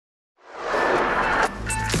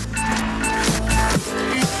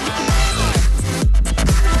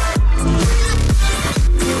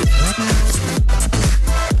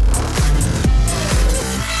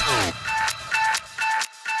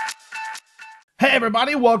Hey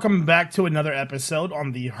everybody, welcome back to another episode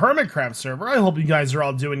on the Hermitcraft server. I hope you guys are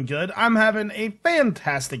all doing good. I'm having a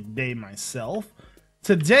fantastic day myself.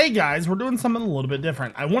 Today, guys, we're doing something a little bit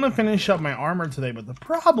different. I want to finish up my armor today, but the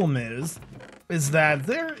problem is that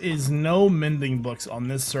there is no mending books on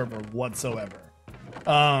this server whatsoever.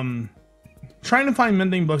 Trying to find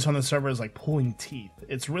mending books on the server is like pulling teeth.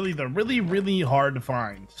 They're really hard to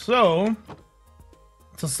find. So,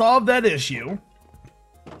 to solve that issue,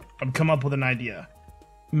 I've come up with an idea.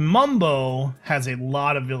 Mumbo has a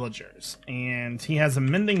lot of villagers, and he has a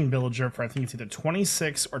mending villager for I think it's either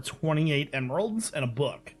 26 or 28 emeralds and a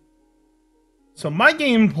book. So my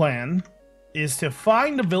game plan is to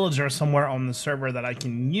find a villager somewhere on the server that I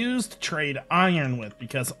can use to trade iron with,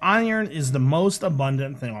 because iron is the most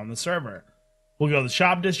abundant thing on the server. We'll go to the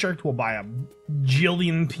shop district, we'll buy a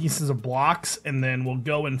jillion pieces of blocks, and then we'll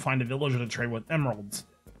go and find a villager to trade with emeralds.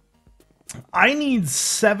 I need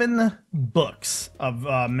 7 books of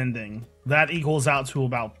mending. That equals out to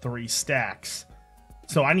about 3 stacks.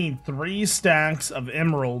 So I need 3 stacks of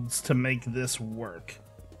emeralds to make this work.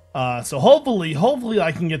 So hopefully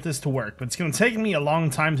I can get this to work. But it's going to take me a long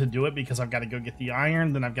time to do it because I've got to go get the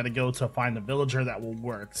iron. Then I've got to go to find a villager that will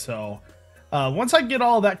work. So once I get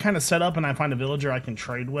all that kind of set up and I find a villager I can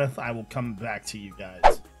trade with, I will come back to you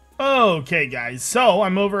guys. Okay, guys, so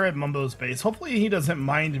I'm over at Mumbo's base. Hopefully he doesn't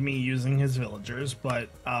mind me using his villagers, but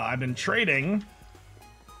I've been trading.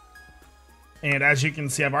 And as you can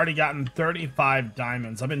see, I've already gotten 35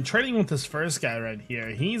 diamonds. I've been trading with this first guy right here.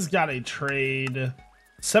 He's got a trade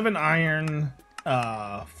 7 iron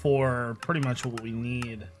for pretty much what we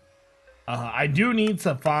need. I do need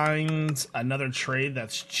to find another trade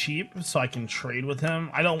that's cheap so I can trade with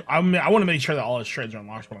him. I want to make sure that all his trades are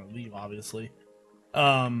unlocked when I leave, obviously.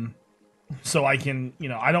 So I can,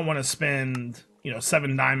 I don't want to spend,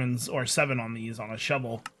 7 diamonds or 7 on these on a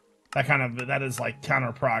shovel. That is like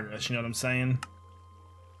counter progress, you know what I'm saying?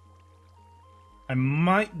 I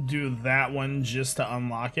might do that one just to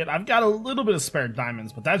unlock it. I've got a little bit of spare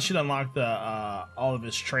diamonds, but that should unlock the, all of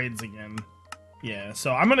his trades again. Yeah,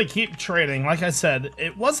 so I'm gonna keep trading. Like I said,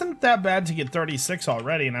 it wasn't that bad to get 36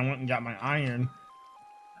 already, and I went and got my iron.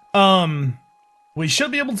 We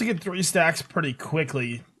should be able to get 3 stacks pretty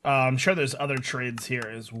quickly. I'm sure there's other trades here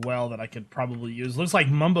as well that I could probably use. Looks like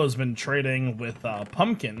Mumbo's been trading with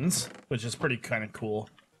pumpkins, which is pretty kind of cool.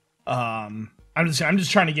 I'm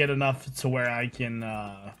just trying to get enough to where I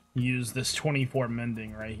can use this 24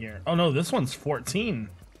 mending right here. Oh no, this one's 14.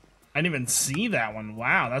 I didn't even see that one.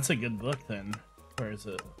 Wow, that's a good book then. Where is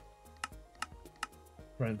it?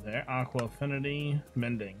 Right there, Aqua Affinity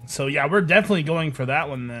Mending. So yeah, we're definitely going for that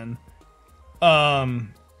one then.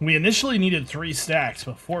 We initially needed 3 stacks,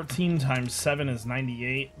 but 14 times 7 is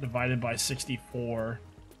 98 divided by 64.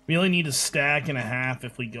 We only need a stack and a half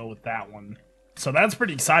if we go with that one. So that's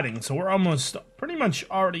pretty exciting. So we're almost pretty much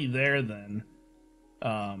already there then. We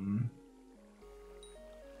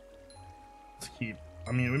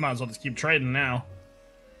might as well just keep trading now.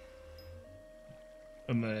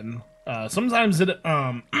 And then sometimes it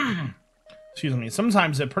excuse me,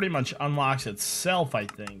 sometimes it pretty much unlocks itself, I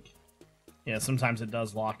think. Yeah, sometimes it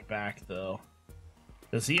does lock back, though.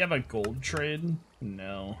 Does he have a gold trade?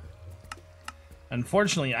 No.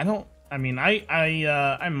 Unfortunately, I don't... I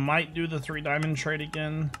might do the 3 diamond trade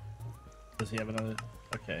again. Does he have another...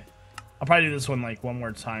 Okay. I'll probably do this one, like, one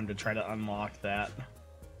more time to try to unlock that.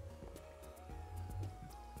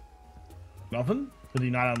 Nothing? Did he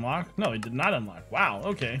not unlock? No, he did not unlock. Wow,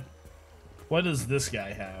 okay. What does this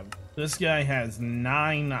guy have? This guy has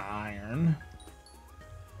 9 iron.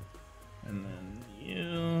 And then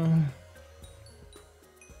you...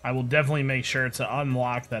 I will definitely make sure to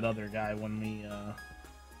unlock that other guy when we,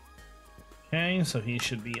 Okay, so he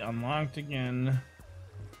should be unlocked again.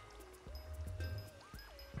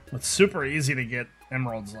 It's super easy to get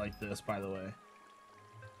emeralds like this, by the way.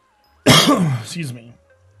 Excuse me.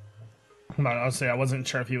 I'll say I wasn't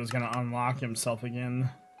sure if he was going to unlock himself again.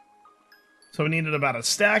 So we needed about a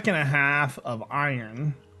stack and a half of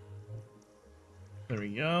iron. There we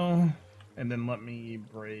go. And then let me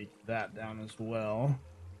break that down as well.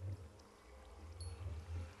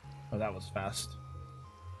 Oh, that was fast.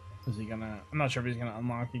 Is he gonna... I'm not sure if he's gonna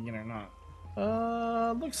unlock again or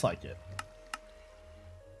not. Looks like it.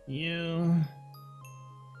 You...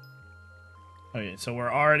 Okay, so we're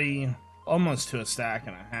already almost to a stack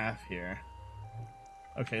and a half here.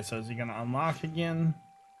 Okay, so is he gonna unlock again?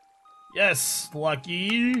 Yes!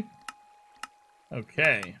 Lucky!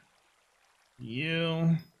 Okay.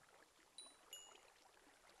 You...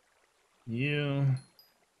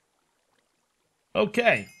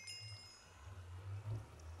 Okay.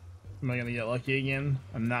 Am I gonna get lucky again?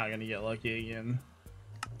 I'm not gonna get lucky again.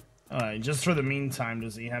 Alright, just for the meantime,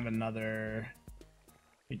 does he have another...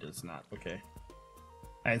 He does not, okay.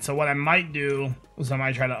 Alright, so what I might do is I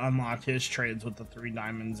might try to unlock his trades with the 3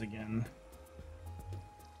 diamonds again.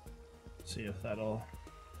 See if that'll...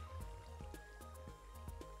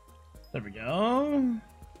 There we go.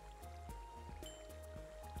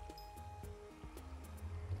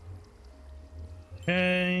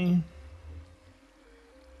 Okay.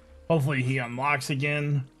 Hopefully he unlocks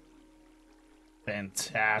again.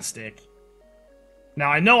 Fantastic.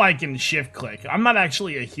 Now I know I can shift click. I'm not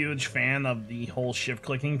actually a huge fan of the whole shift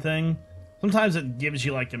clicking thing. Sometimes it gives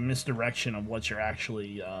you like a misdirection of what you're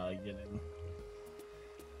actually getting.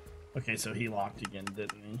 Okay, so he locked again,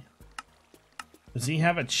 didn't he? Does he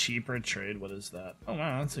have a cheaper trade? What is that? Oh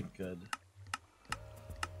wow, that's a good.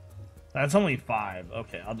 That's only 5.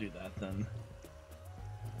 Okay, I'll do that then.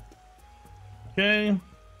 Okay.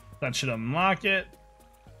 That should unlock it.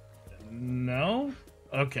 No?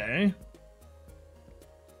 Okay.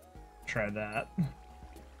 Try that.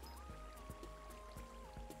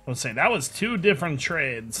 Let's say that was 2 different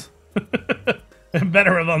trades.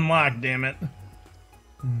 Better have unlocked, damn it.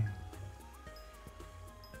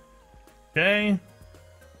 Okay.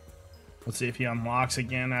 Let's see if he unlocks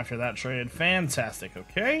again after that trade. Fantastic,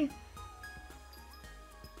 okay.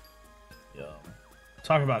 Yo.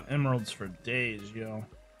 Talk about emeralds for days, yo.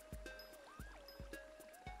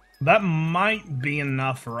 That might be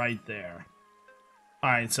enough right there.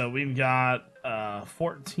 Alright, so we've got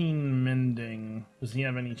 14 mending. Does he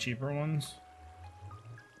have any cheaper ones?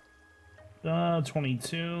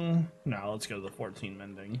 22. No, let's go to the 14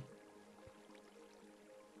 mending.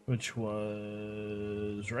 Which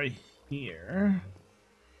was right here.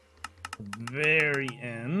 Very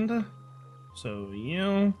end. So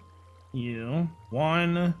you.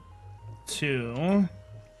 1, 2.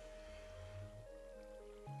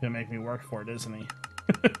 Gonna make me work for it, isn't he?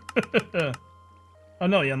 Oh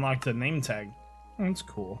no, he unlocked a name tag. That's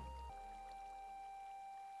cool.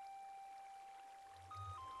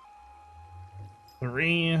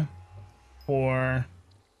 Three, 4,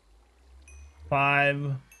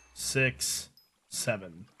 5, 6,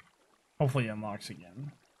 7. Hopefully he unlocks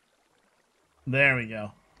again. There we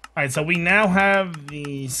go. Alright, so we now have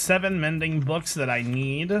the 7 mending books that I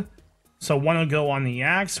need. So 1 will go on the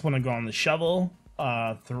axe, 1 will go on the shovel,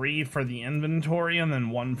 3 for the inventory, and then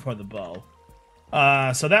 1 for the bow.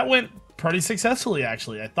 So that went pretty successfully,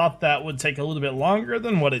 actually. I thought that would take a little bit longer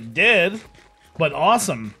than what it did, but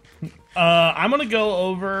awesome. I'm going to go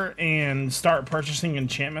over and start purchasing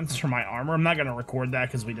enchantments for my armor. I'm not going to record that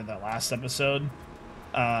because we did that last episode.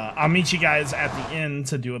 I'll meet you guys at the end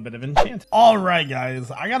to do a bit of enchant. Alright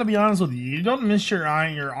guys, I gotta be honest with you, you don't miss your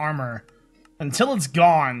armor until it's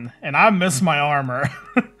gone, and I miss my armor.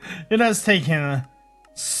 It has taken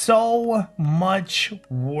so much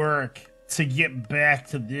work to get back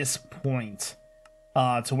to this point,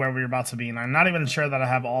 to where we're about to be, and I'm not even sure that I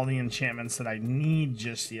have all the enchantments that I need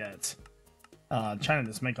just yet. Trying to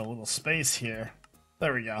just make a little space here.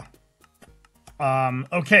 There we go.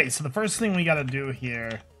 Okay, so the first thing we gotta do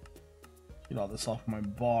here, get all this off my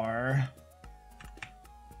bar.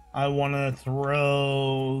 I want to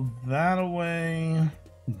throw that away,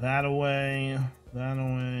 that away, that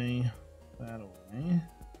away, that away.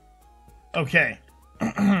 Okay.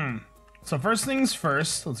 So first things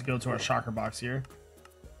first, let's go to our shulker box here.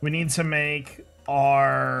 We need to make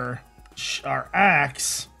our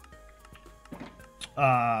axe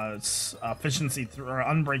efficiency or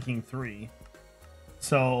unbreaking 3.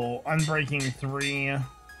 So unbreaking 3,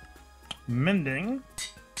 mending.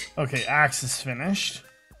 Okay, axe is finished.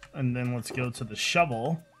 And then let's go to the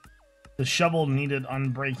shovel. The shovel needed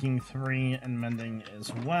unbreaking 3 and mending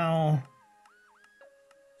as well.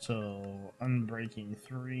 So unbreaking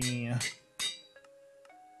 3,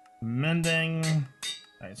 mending.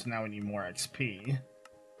 Alright, so now we need more XP.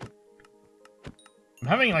 I'm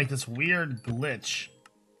having like this weird glitch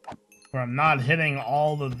where I'm not hitting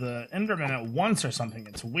all of the Endermen at once or something.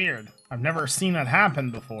 It's weird. I've never seen that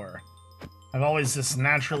happen before. I've always just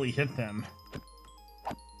naturally hit them.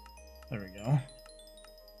 There we go.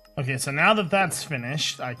 Okay, so now that that's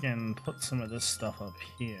finished, I can put some of this stuff up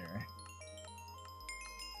here.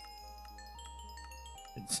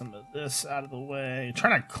 Get some of this out of the way.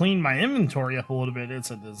 Trying to clean my inventory up a little bit.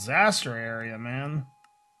 It's a disaster area, man.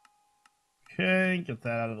 Okay, get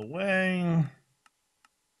that out of the way.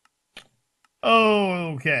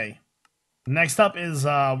 Okay. Next up is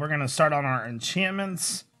we're going to start on our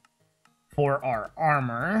enchantments for our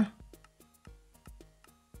armor.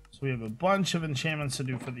 So we have a bunch of enchantments to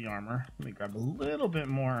do for the armor. Let me grab a little bit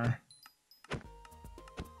more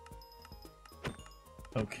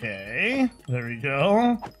Okay, there we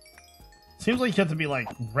go. Seems like you have to be like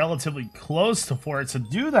relatively close to for it to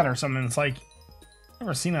do that or something. It's like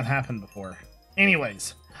never seen that happen before.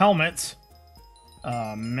 Anyways, helmets,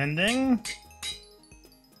 mending,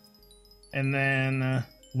 and then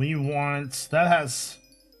we want that has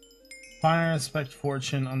fire, expect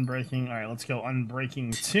fortune, unbreaking. All right, let's go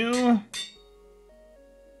unbreaking 2,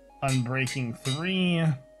 unbreaking 3,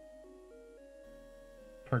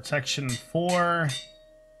 protection 4.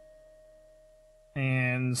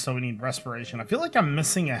 And so we need respiration. I feel like I'm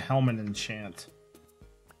missing a helmet enchant.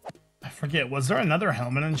 I forget, was there another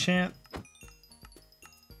helmet enchant?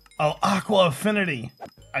 Oh, aqua affinity.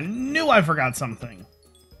 I knew I forgot something.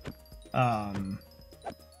 I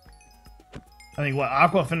think what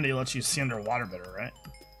aqua affinity lets you see underwater better, right?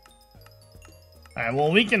 Alright,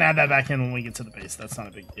 well we can add that back in when we get to the base. That's not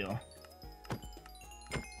a big deal.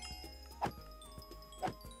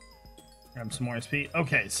 Grab some more SP.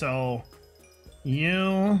 Okay, so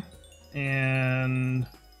you and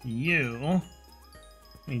you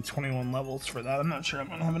need 21 levels for that. I'm not sure I'm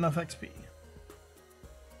gonna have enough XP.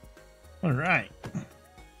 Alright.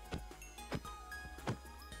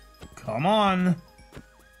 Come on.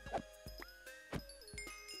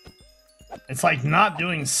 It's like not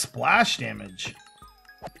doing splash damage.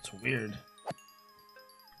 It's weird.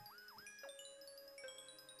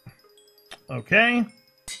 Okay.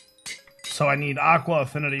 So I need aqua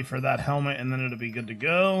affinity for that helmet and then it'll be good to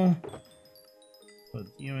go. Put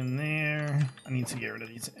you in there. I need to get rid of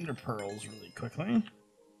these ender pearls really quickly.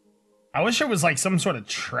 I wish there was like some sort of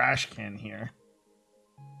trash can here.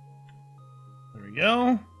 There we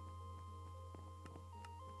go.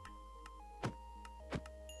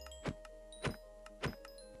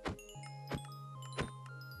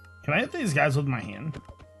 Can I hit these guys with my hand?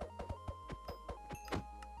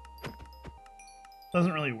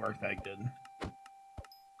 Doesn't really work that good.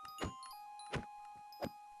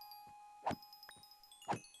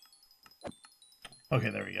 Okay,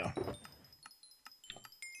 there we go.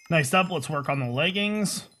 Next up, let's work on the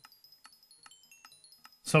leggings.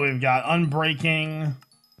 So we've got unbreaking,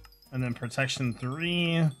 and then protection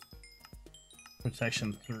 3.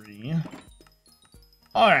 Protection 3.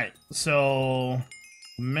 Alright, so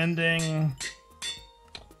mending,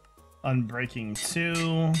 unbreaking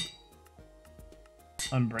 2,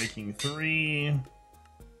 unbreaking 3.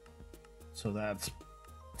 So that's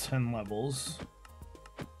 10 levels.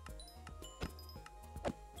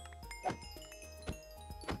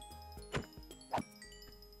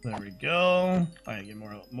 There we go. I get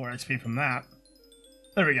more XP from that.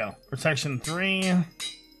 There we go. Protection 3.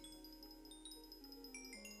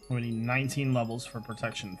 We need 19 levels for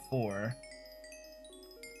protection 4.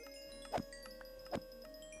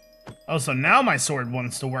 Oh, so now my sword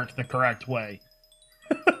wants to work the correct way.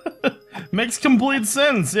 Makes complete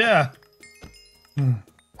sense, yeah.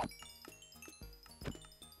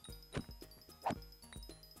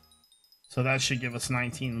 So that should give us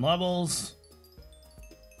 19 levels.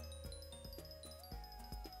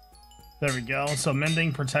 There we go. So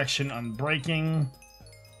mending, protection, unbreaking.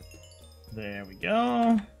 There we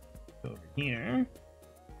go. Go over here.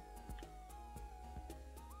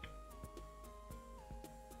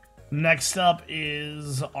 Next up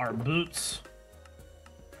is our boots.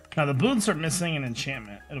 Now the boots are missing an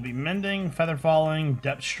enchantment. It'll be mending, feather falling,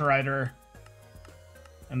 depth strider,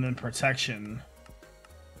 and then protection.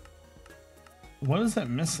 What is that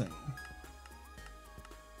missing?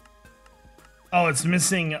 Oh, it's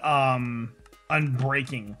missing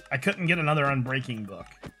unbreaking. I couldn't get another unbreaking book.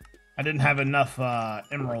 I didn't have enough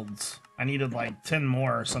emeralds. I needed like 10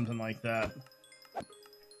 more or something like that.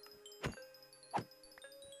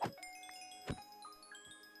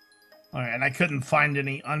 Alright, and I couldn't find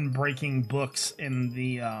any unbreaking books in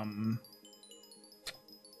the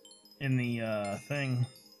thing.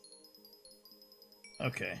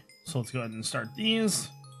 Okay, so let's go ahead and start these.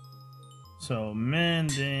 So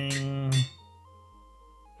mending,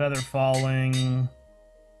 feather falling,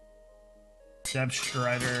 depth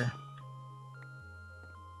strider,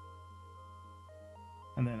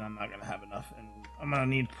 and then I'm not gonna have enough, and I'm gonna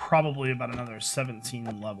need probably about another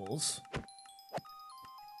 17 levels.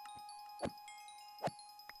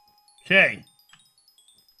 Okay.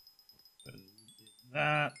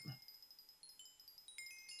 That.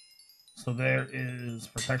 So there is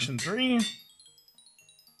protection 3.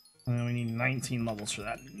 And then we need 19 levels for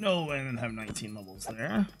that. No way I didn't have 19 levels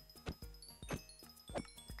there.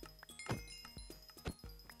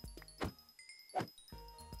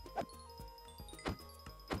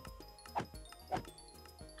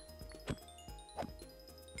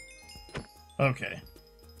 Okay.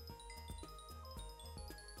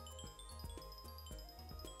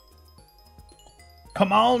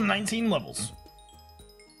 Come on, 19 levels.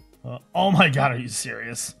 Oh my god, are you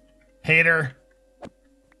serious? Hater.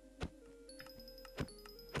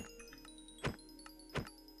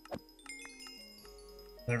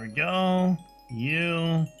 There we go.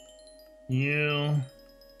 You.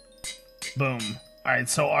 Boom. Alright,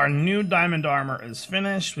 so our new diamond armor is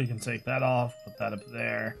finished. We can take that off, put that up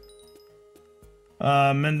there.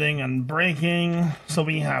 Mending and breaking. So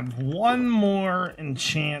we have one more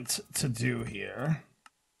enchant to do here.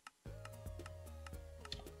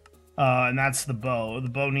 And that's the bow. The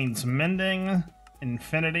bow needs mending,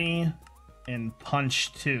 infinity, and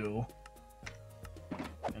punch 2.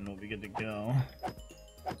 And we'll be good to go.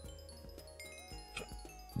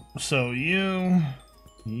 So you.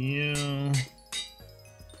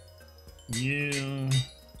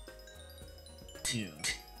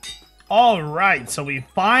 Alright, so we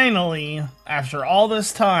finally, after all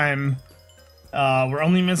this time, we're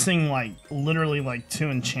only missing, like, literally, like, 2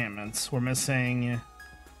 enchantments. We're missing,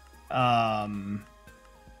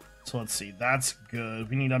 so let's see, that's good.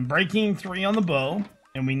 We need Unbreaking 3 on the bow,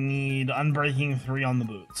 and we need Unbreaking 3 on the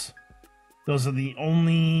boots. Those are the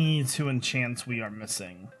only 2 enchants we are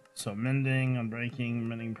missing. So Mending, Unbreaking,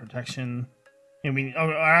 Mending Protection. And we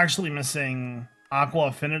are actually missing Aqua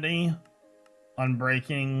Affinity,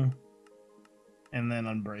 Unbreaking, and then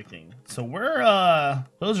Unbreaking. So we're,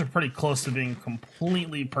 those are pretty close to being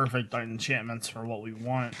completely perfect enchantments for what we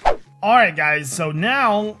want. Alright guys, so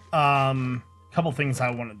now, couple things I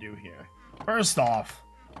want to do here. First off,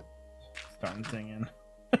 darn thing in.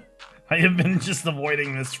 I have been just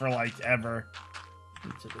avoiding this for like ever.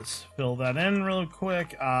 Need to just fill that in real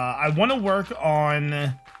quick. I want to work on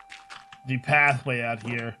the pathway out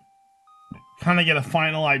here. Kind of get a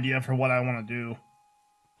final idea for what I want to do.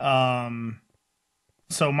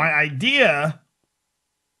 So my idea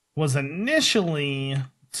was initially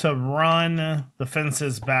to run the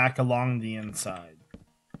fences back along the inside.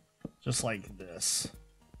 Just like this.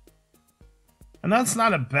 And that's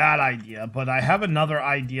not a bad idea, but I have another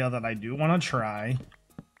idea that I do want to try.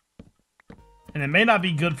 And it may not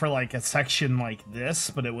be good for like a section like this,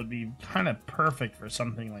 but it would be kind of perfect for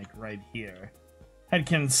something like right here. I'd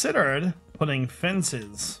considered putting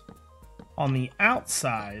fences on the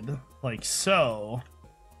outside, like so.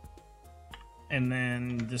 And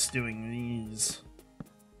then just doing these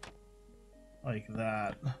like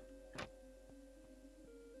that.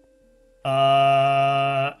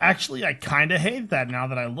 Actually, I kind of hate that now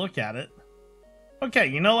that I look at it. Okay,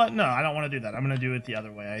 you know what? No, I don't want to do that. I'm going to do it the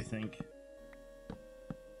other way, I think.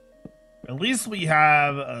 At least we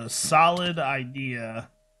have a solid idea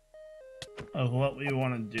of what we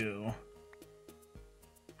want to do.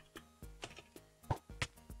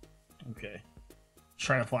 Okay. Let's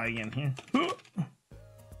try to fly again here.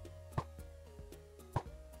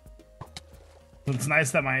 It's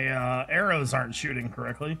nice that my arrows aren't shooting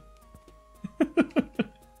correctly.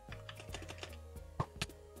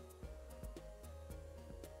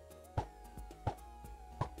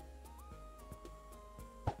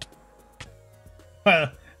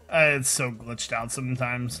 It's so glitched out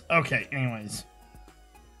sometimes. Okay, anyways.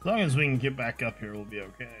 As long as we can get back up here, we'll be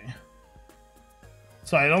okay.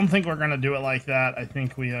 So I don't think we're going to do it like that. I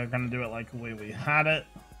think we are going to do it like the way we had it.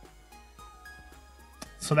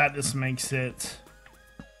 So that just makes it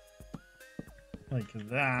like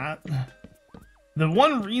that. The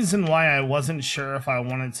one reason why I wasn't sure if I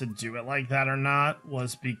wanted to do it like that or not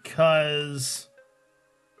was because,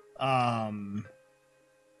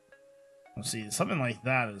 let's see, something like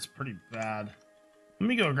that is pretty bad. Let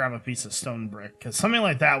me go grab a piece of stone brick, because something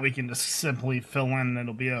like that we can just simply fill in and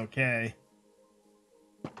it'll be okay.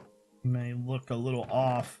 May look a little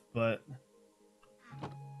off, but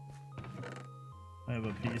I have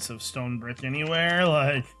a piece of stone brick anywhere,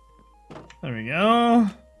 like, there we go.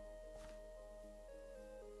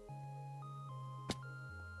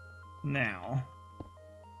 Now,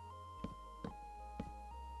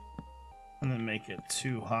 and then make it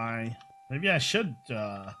too high. Maybe I should,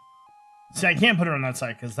 see, I can't put it on that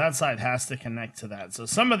side, because that side has to connect to that. So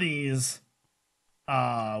some of these,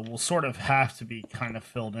 will sort of have to be kind of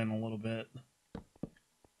filled in a little bit.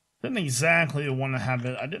 Didn't exactly want to have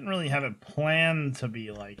it, I didn't really have it planned to be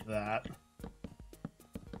like that.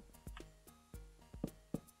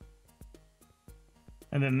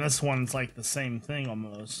 And then this one's like the same thing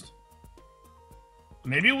almost.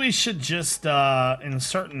 Maybe we should just, in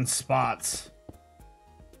certain spots,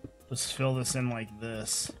 just fill this in like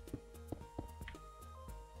this.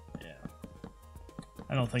 Yeah.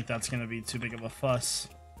 I don't think that's going to be too big of a fuss.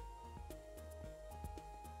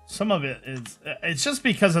 Some of it is, it's just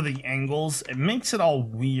because of the angles, it makes it all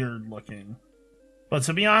weird looking. But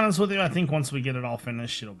to be honest with you, I think once we get it all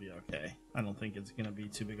finished, it'll be okay. I don't think it's going to be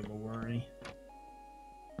too big of a worry.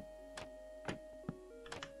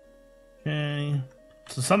 Okay.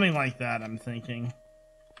 So something like that, I'm thinking.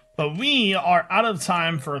 But we are out of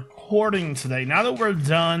time for recording today. Now that we're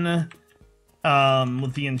done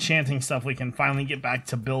with the enchanting stuff, we can finally get back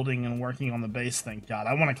to building and working on the base, thank God.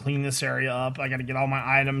 I want to clean this area up. I got to get all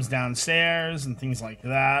my items downstairs and things like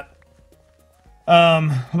that.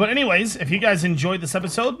 But anyways, if you guys enjoyed this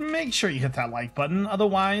episode, make sure you hit that like button.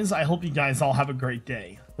 Otherwise, I hope you guys all have a great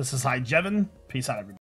day. This is iJevin. Peace out, everybody.